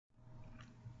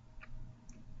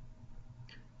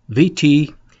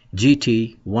VT,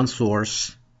 GT, one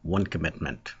source, one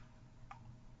commitment.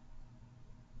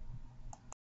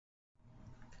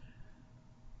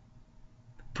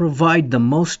 Provide the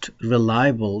most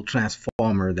reliable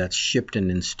transformer that's shipped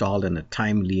and installed in a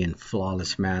timely and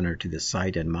flawless manner to the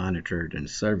site and monitored and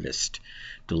serviced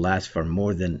to last for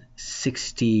more than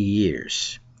 60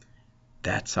 years.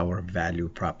 That's our value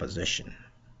proposition.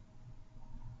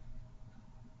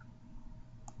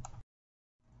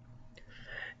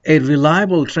 A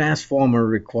reliable transformer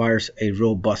requires a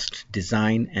robust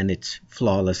design and its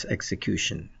flawless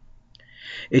execution.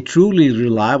 A truly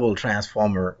reliable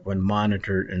transformer, when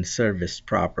monitored and serviced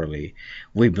properly,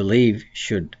 we believe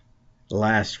should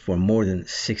last for more than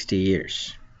 60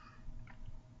 years.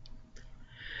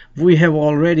 We have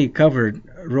already covered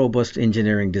robust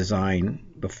engineering design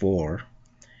before,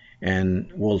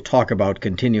 and we'll talk about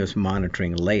continuous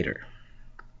monitoring later.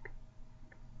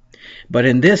 But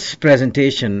in this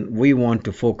presentation, we want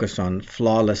to focus on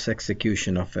flawless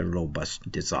execution of a robust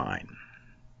design.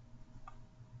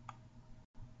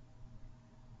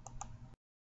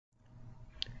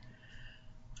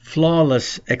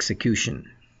 Flawless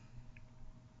execution.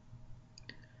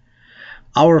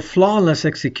 Our flawless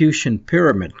execution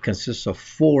pyramid consists of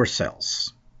 4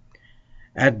 cells.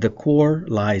 At the core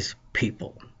lies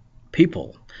people.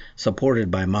 People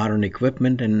supported by modern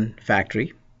equipment and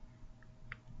factory,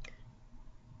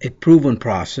 a proven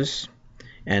process,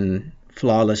 and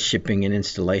flawless shipping and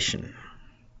installation.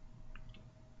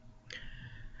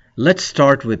 Let's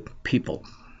start with people.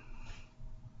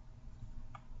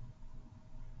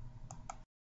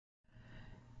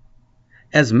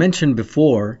 As mentioned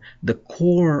before, the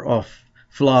core of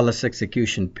flawless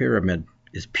execution pyramid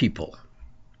is people.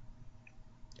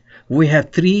 We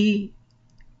have 3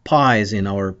 pies in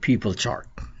our people chart.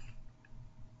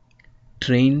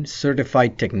 Trained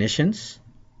certified technicians,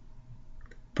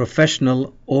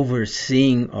 professional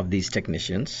overseeing of these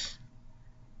technicians,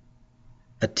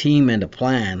 a team and a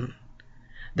plan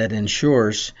that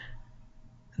ensures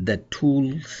that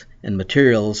tools and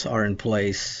materials are in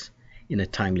place in a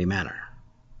timely manner.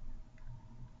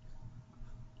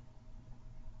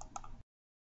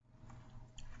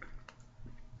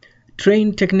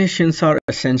 Trained technicians are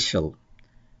essential,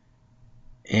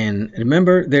 and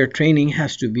remember, their training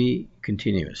has to be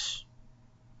continuous,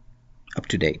 up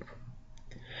to date.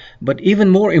 But even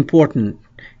more important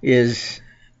is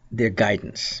their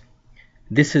guidance.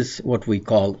 This is what we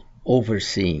call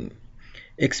overseeing.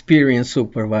 Experienced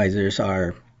supervisors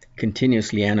are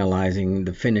continuously analyzing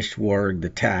the finished work, the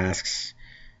tasks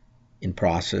in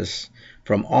process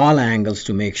from all angles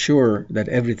to make sure that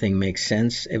everything makes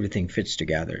sense, everything fits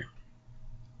together.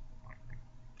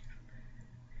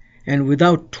 And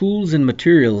without tools and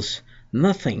materials,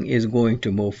 nothing is going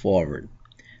to move forward.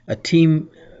 A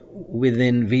team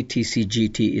within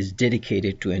VTC-GT is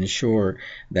dedicated to ensure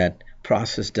that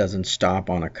process doesn't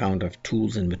stop on account of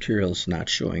tools and materials not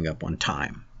showing up on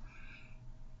time.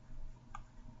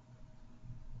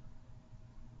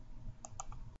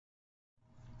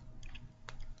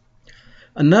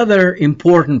 Another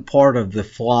important part of the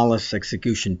flawless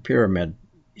execution pyramid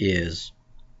is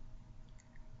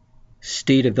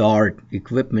state-of-the-art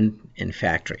equipment and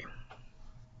factory.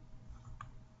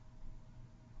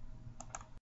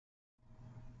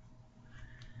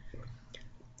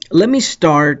 Let me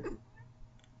start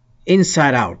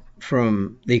inside out,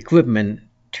 from the equipment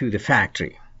to the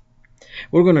factory.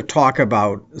 We're going to talk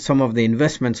about some of the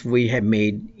investments we have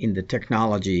made in the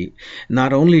technology,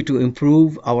 not only to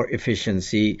improve our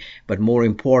efficiency, but more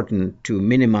important, to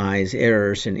minimize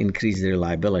errors and increase the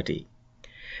reliability.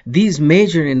 These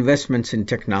major investments in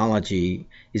technology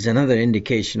is another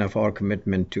indication of our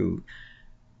commitment to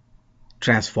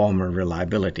transformer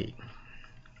reliability.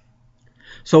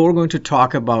 So we're going to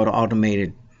talk about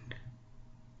automated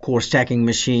core stacking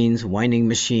machines, winding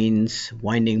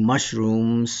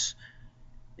mushrooms,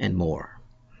 and more.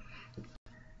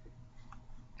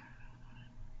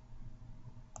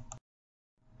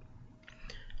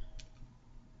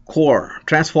 Core,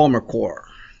 transformer core.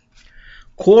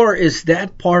 Core is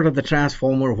that part of the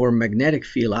transformer where magnetic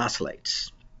field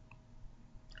oscillates.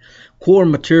 Core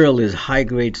material is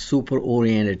high-grade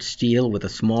super-oriented steel with a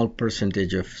small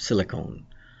percentage of silicone.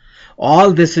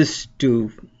 All this is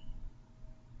to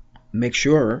make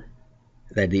sure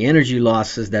that the energy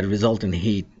losses that result in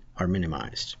heat are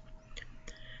minimized.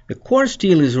 The core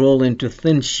steel is rolled into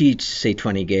thin sheets, say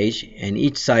 20 gauge, and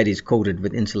each side is coated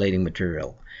with insulating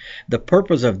material. The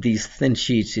purpose of these thin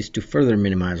sheets is to further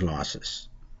minimize losses.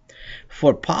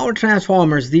 For power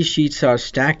transformers, these sheets are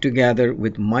stacked together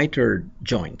with mitered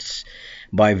joints.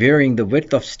 By varying the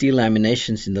width of steel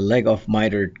laminations in the leg of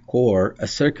mitered core, a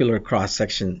circular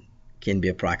cross-section can be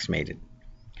approximated.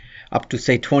 Up to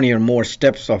say 20 or more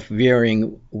steps of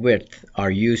varying width are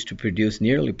used to produce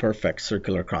nearly perfect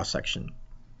circular cross-section.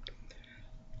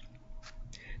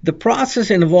 The process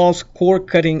involves core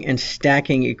cutting and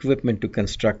stacking equipment to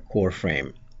construct core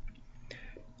frame.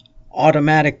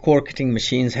 Automatic core cutting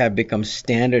machines have become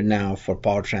standard now for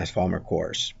power transformer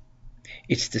cores.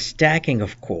 It's the stacking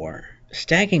of core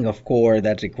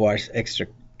that requires extra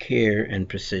care and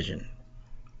precision.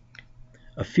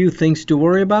 A few things to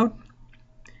worry about.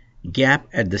 Gap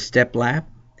at the step lap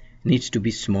needs to be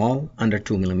small, under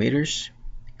 2 millimeters.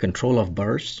 Control of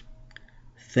burrs.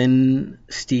 Thin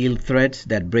steel threads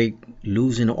that break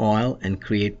loose in oil and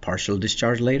create partial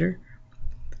discharge later.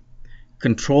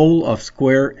 Control of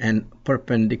square and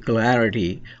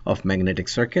perpendicularity of magnetic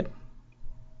circuit.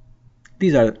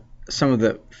 These are some of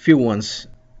the few ones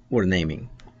we're naming.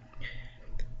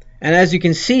 And as you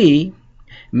can see,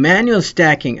 manual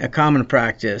stacking, a common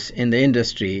practice in the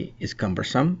industry, is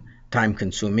cumbersome,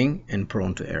 time-consuming, and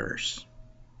prone to errors.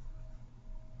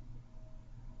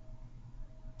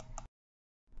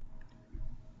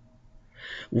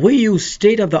 We use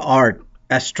state-of-the-art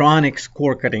Astronics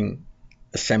core cutting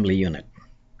assembly unit.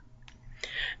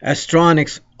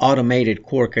 Astronics automated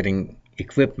core cutting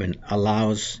equipment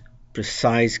allows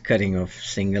precise cutting of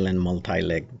single and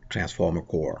multi-leg transformer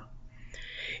core.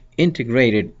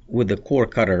 Integrated with the core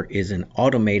cutter is an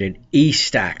automated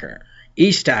E-stacker.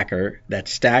 E-stacker that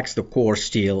stacks the core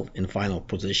steel in final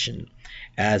position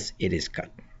as it is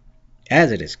cut.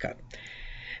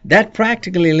 That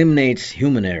practically eliminates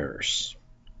human errors.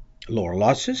 Lower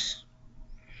losses.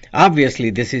 Obviously,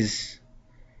 this is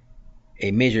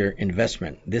a major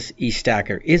investment. This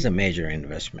E-stacker is a major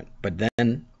investment, but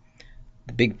then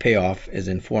the big payoff is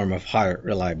in form of higher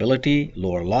reliability,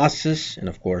 lower losses, and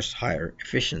of course higher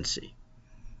efficiency.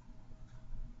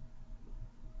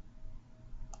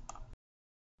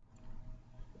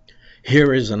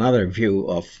 Here is another view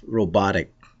of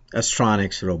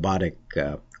Astronics robotic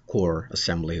core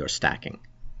assembly or stacking.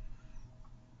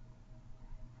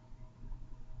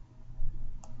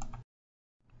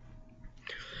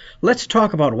 Let's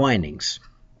talk about windings.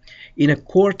 In a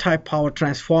core type power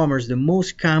transformers, the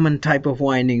most common type of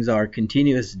windings are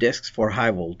continuous discs for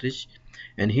high voltage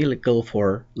and helical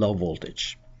for low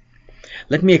voltage.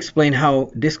 Let me explain how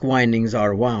disc windings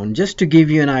are wound just to give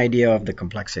you an idea of the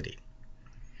complexity.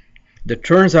 The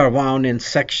turns are wound in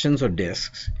sections or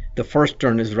discs. The first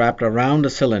turn is wrapped around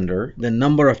the cylinder. The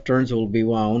number of turns will be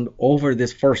wound over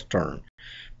this first turn,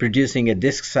 producing a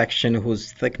disc section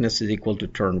whose thickness is equal to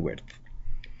turn width.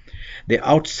 The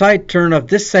outside turn of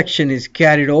this section is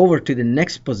carried over to the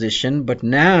next position, but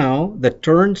now the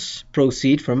turns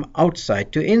proceed from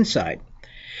outside to inside.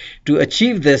 To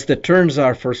achieve this, the turns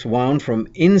are first wound from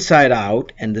inside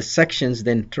out and the sections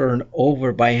then turned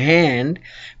over by hand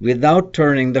without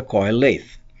turning the coil lathe.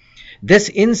 This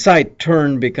inside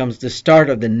turn becomes the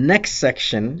start of the next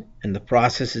section and the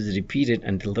process is repeated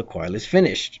until the coil is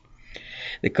finished.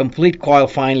 The complete coil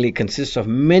finally consists of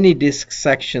many disc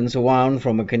sections wound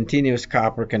from a continuous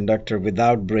copper conductor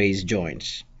without braze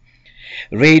joints.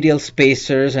 Radial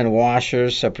spacers and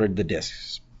washers separate the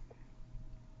discs.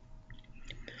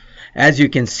 As you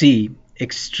can see,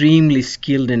 extremely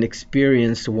skilled and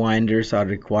experienced winders are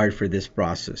required for this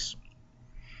process.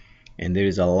 And there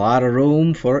is a lot of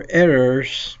room for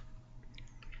errors.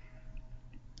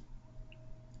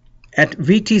 At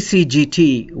VTC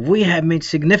GT, we have made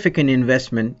significant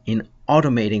investment in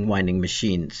automating winding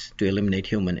machines to eliminate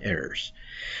human errors.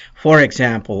 For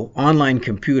example, online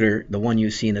computer, the one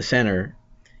you see in the center,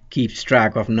 keeps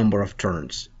track of number of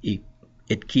turns.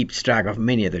 It keeps track of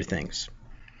many other things.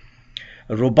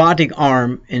 A robotic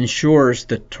arm ensures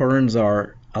the turns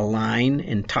are aligned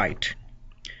and tight.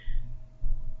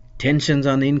 Tensions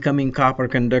on the incoming copper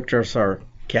conductors are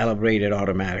calibrated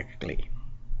automatically.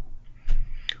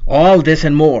 All this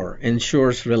and more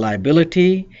ensures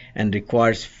reliability and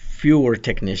requires fewer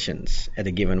technicians at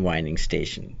a given winding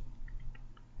station.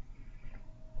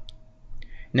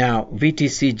 Now,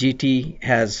 VTC GT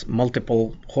has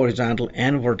multiple horizontal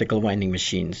and vertical winding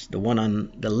machines. The one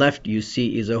on the left you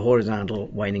see is a horizontal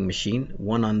winding machine.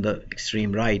 One on the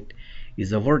extreme right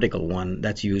is a vertical one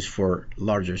that's used for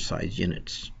larger size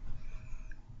units.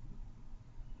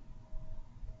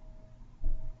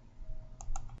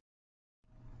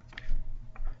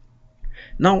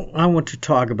 Now I want to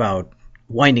talk about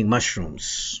winding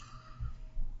mushrooms,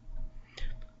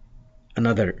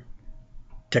 another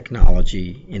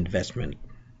technology investment.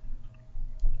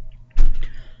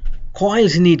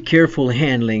 Coils need careful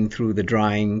handling through the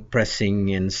drying,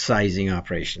 pressing, and sizing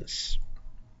operations.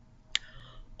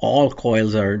 All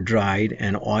coils are dried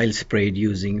and oil sprayed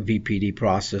using VPD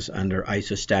process under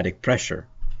isostatic pressure.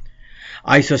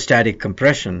 Isostatic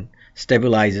compression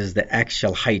stabilizes the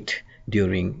axial height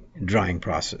during drying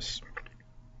process.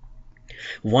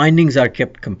 Windings are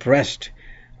kept compressed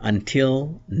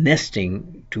until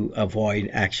nesting to avoid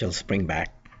axial springback.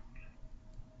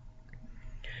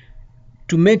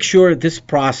 To make sure this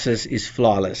process is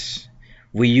flawless,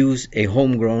 we use a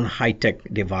homegrown high-tech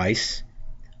device,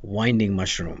 winding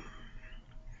mushroom.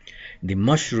 The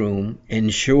mushroom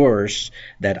ensures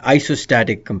that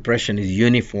isostatic compression is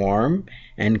uniform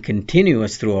and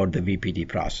continuous throughout the VPD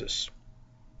process.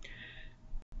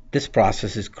 This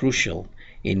process is crucial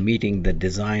in meeting the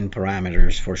design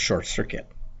parameters for short circuit.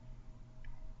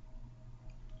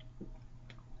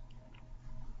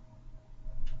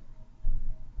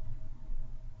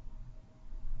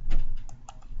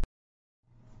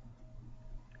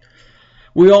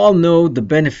 We all know the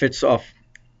benefits of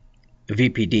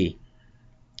VPD,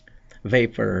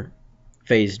 vapor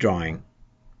phase drawing.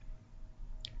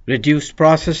 Reduced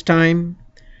process time,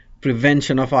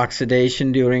 prevention of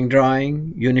oxidation during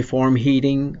drying, uniform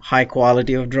heating, high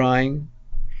quality of drying.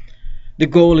 The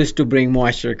goal is to bring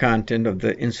moisture content of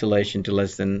the insulation to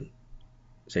less than,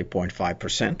 say,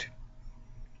 0.5%.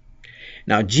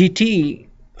 Now, GT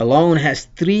alone has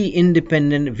 3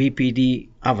 independent VPD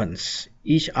ovens.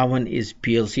 Each oven is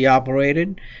PLC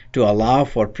operated to allow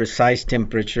for precise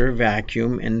temperature,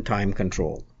 vacuum, and time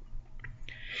control.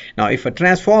 Now, if a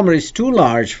transformer is too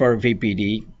large for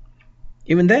VPD,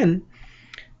 even then,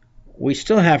 we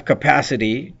still have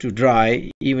capacity to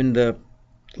dry even the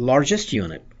largest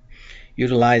unit,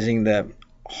 utilizing the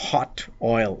hot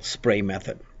oil spray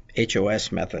method,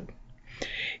 HOS method.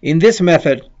 In this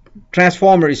method,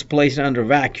 transformer is placed under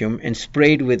vacuum and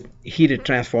sprayed with heated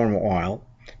transformer oil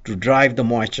to drive the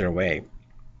moisture away.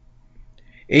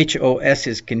 HOS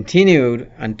is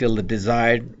continued until the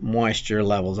desired moisture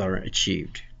levels are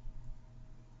achieved.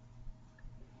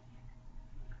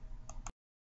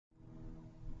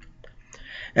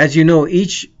 As you know,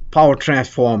 each power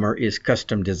transformer is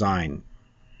custom designed.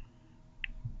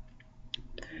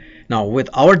 Now, with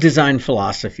our design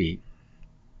philosophy,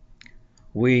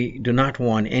 we do not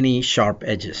want any sharp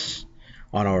edges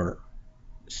on our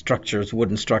structures,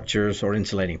 wooden structures, or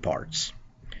insulating parts.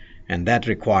 And that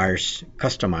requires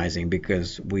customizing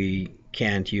because we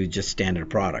can't use just standard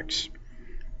products.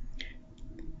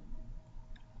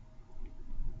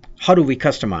 How do we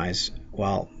customize?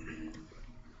 Well,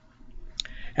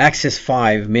 Axis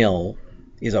 5 mill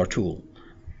is our tool.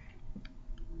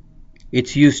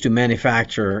 It's used to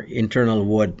manufacture internal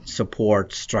wood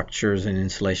support structures and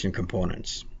insulation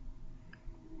components.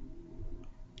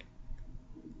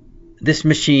 This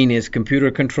machine is computer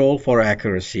controlled for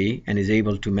accuracy and is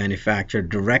able to manufacture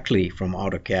directly from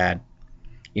AutoCAD,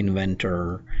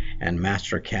 Inventor, and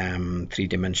Mastercam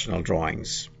 3-dimensional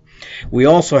drawings. We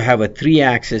also have a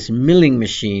 3-axis milling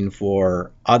machine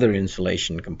for other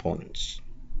insulation components.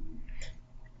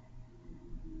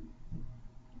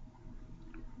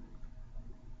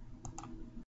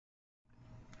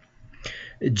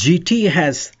 GT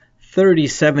has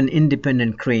 37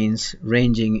 independent cranes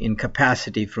ranging in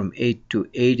capacity from 8 to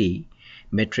 80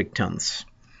 metric tons.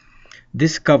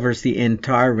 This covers the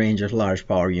entire range of large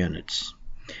power units.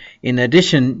 In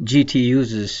addition, GT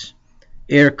uses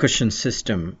air cushion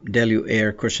system, Delu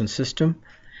air cushion system,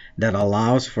 that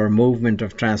allows for movement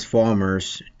of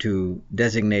transformers to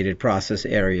designated process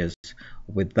areas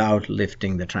without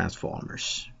lifting the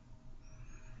transformers.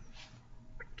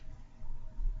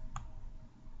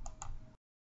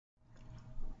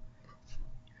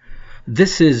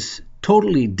 This is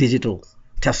totally digital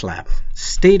test lab,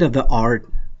 state-of-the-art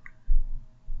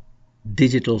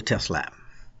digital test lab.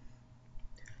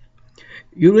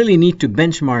 You really need to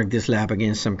benchmark this lab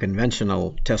against some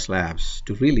conventional test labs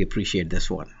to really appreciate this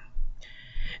one.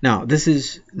 Now, this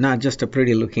is not just a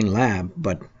pretty looking lab,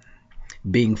 but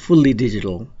being fully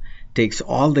digital takes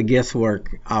all the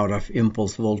guesswork out of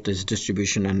impulse voltage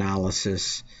distribution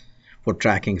analysis for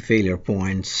tracking failure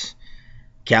points.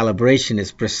 Calibration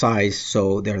is precise,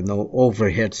 so there are no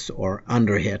overhits or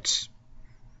underhits.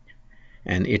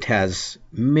 And it has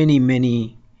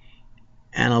many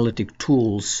analytic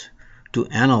tools to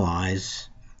analyze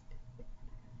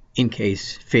in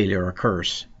case failure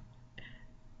occurs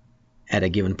at a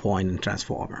given point in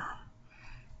transformer.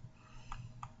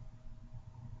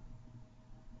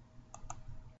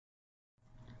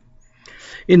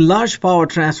 In large power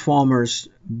transformers,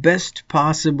 best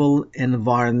possible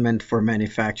environment for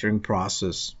manufacturing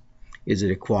process is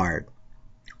required.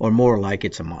 or more like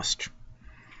it's a must.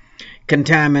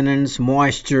 Contaminants,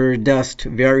 moisture, dust,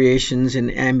 variations in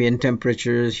ambient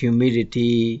temperatures,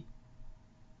 humidity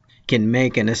can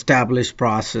make an established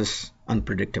process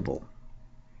unpredictable.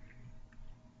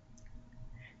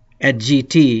 At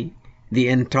GT, the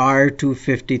entire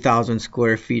 250,000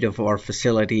 square feet of our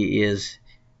facility is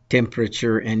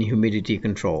temperature and humidity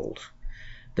controlled.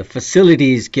 The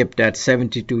facility is kept at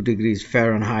 72 degrees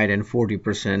Fahrenheit and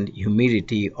 40%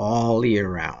 humidity all year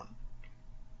round.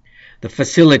 The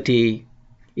facility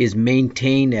is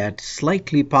maintained at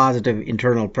slightly positive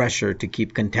internal pressure to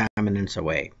keep contaminants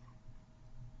away.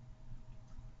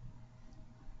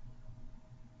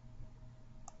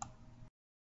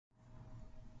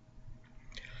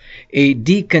 A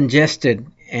decongested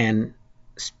and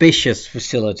spacious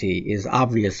facility is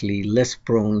obviously less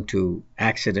prone to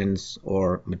accidents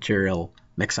or material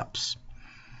mix-ups.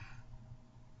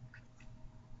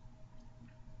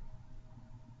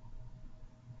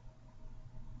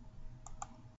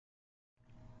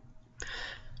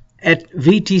 At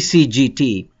VTC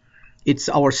GT, it's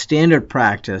our standard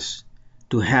practice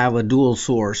to have a dual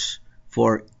source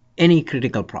for any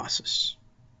critical process.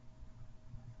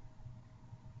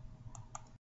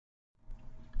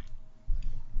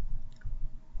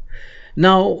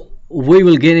 Now we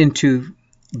will get into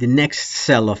the next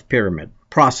cell of pyramid,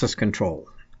 process control.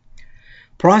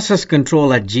 Process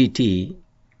control at GT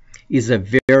is a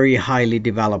very highly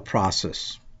developed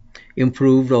process,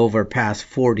 improved over past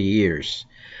 40 years.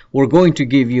 We're going to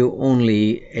give you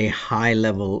only a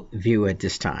high-level view at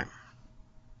this time.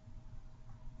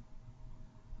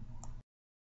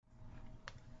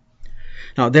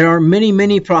 Now, there are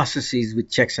many processes with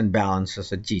checks and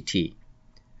balances at GT.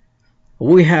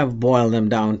 We have boiled them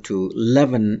down to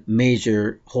 11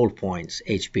 major hold points,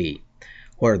 HP,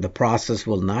 where the process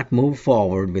will not move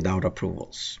forward without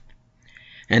approvals.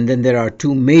 And then there are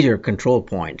 2 major control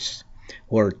points,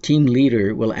 where team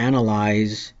leader will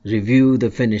analyze, review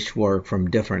the finished work from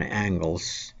different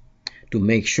angles to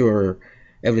make sure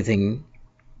everything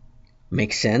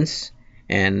makes sense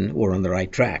and we're on the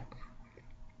right track.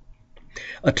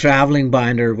 A traveling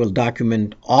binder will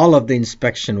document all of the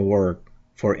inspection work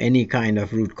for any kind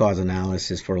of root cause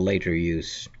analysis for later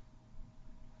use.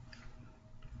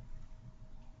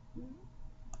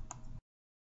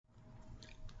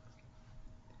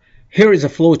 Here is a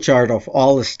flow chart of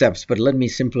all the steps, but let me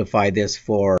simplify this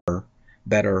for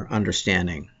better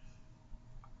understanding.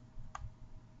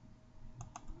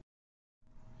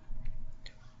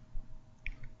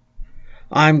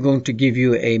 I'm going to give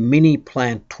you a mini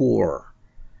plant tour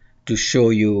to show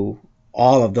you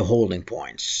all of the holding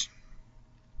points.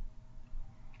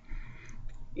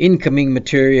 Incoming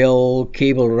material,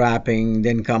 cable wrapping,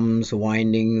 then comes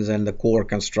windings and the core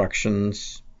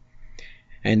constructions.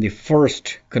 And the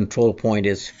first control point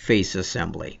is face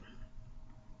assembly.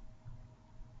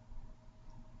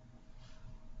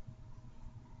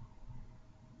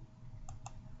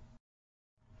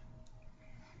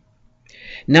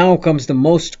 Now comes the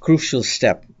most crucial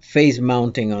step, face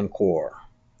mounting on core.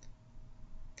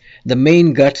 The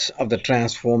main guts of the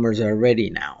transformers are ready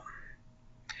now.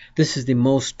 This is the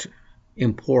most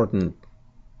important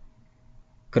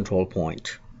control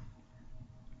point.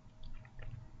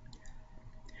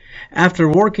 After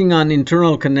working on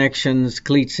internal connections,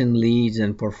 cleats and leads,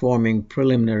 and performing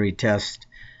preliminary tests,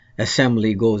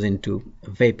 assembly goes into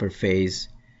vapor phase,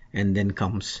 and then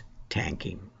comes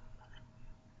tanking.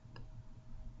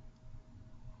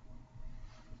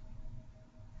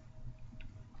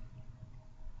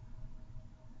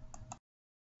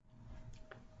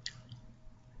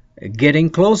 Getting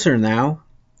closer now.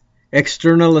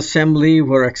 External assembly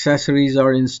where accessories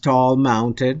are installed,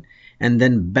 mounted, and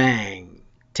then bang,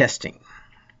 testing.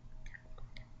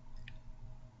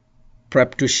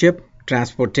 Prep to ship,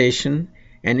 transportation,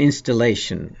 and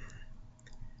installation.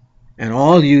 And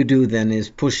all you do then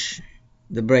is push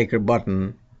the breaker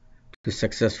button to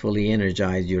successfully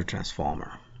energize your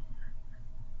transformer.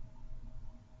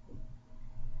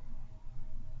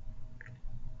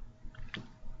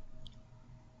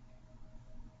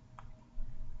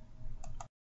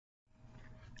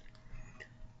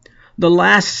 The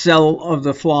last cell of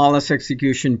the flawless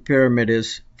execution pyramid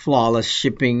is flawless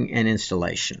shipping and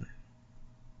installation.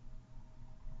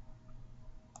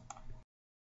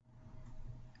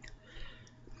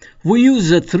 We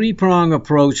use a 3-prong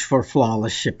approach for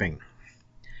flawless shipping.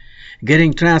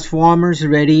 Getting transformers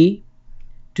ready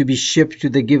to be shipped to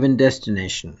the given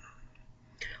destination.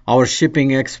 Our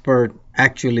shipping expert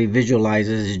actually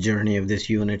visualizes the journey of this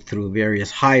unit through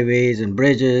various highways and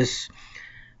bridges.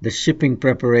 The shipping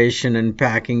preparation and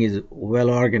packing is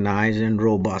well organized and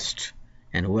robust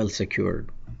and well secured.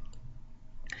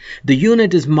 The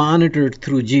unit is monitored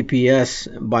through GPS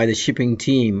by the shipping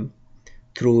team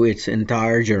through its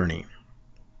entire journey.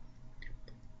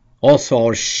 Also,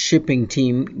 our shipping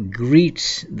team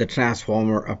greets the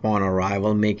transformer upon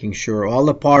arrival, making sure all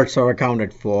the parts are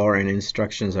accounted for and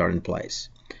instructions are in place.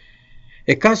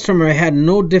 A customer had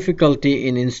no difficulty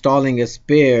in installing a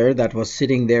spare that was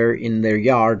sitting there in their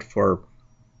yard for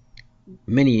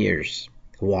many years.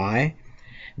 Why?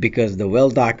 Because the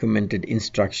well-documented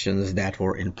instructions that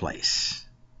were in place.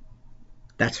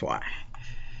 That's why.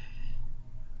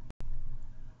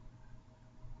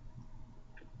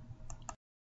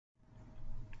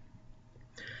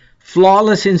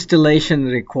 Flawless installation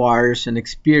requires an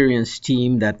experienced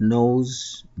team that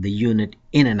knows the unit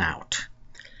in and out.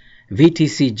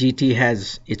 VTC GT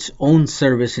has its own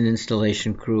service and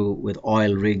installation crew with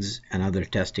oil rigs and other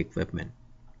test equipment.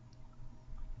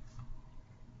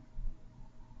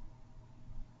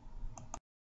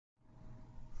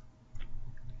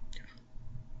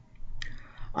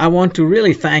 I want to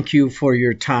really thank you for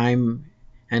your time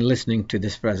and listening to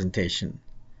this presentation.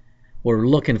 We're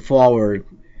looking forward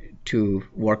to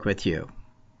work with you.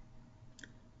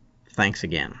 Thanks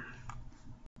again.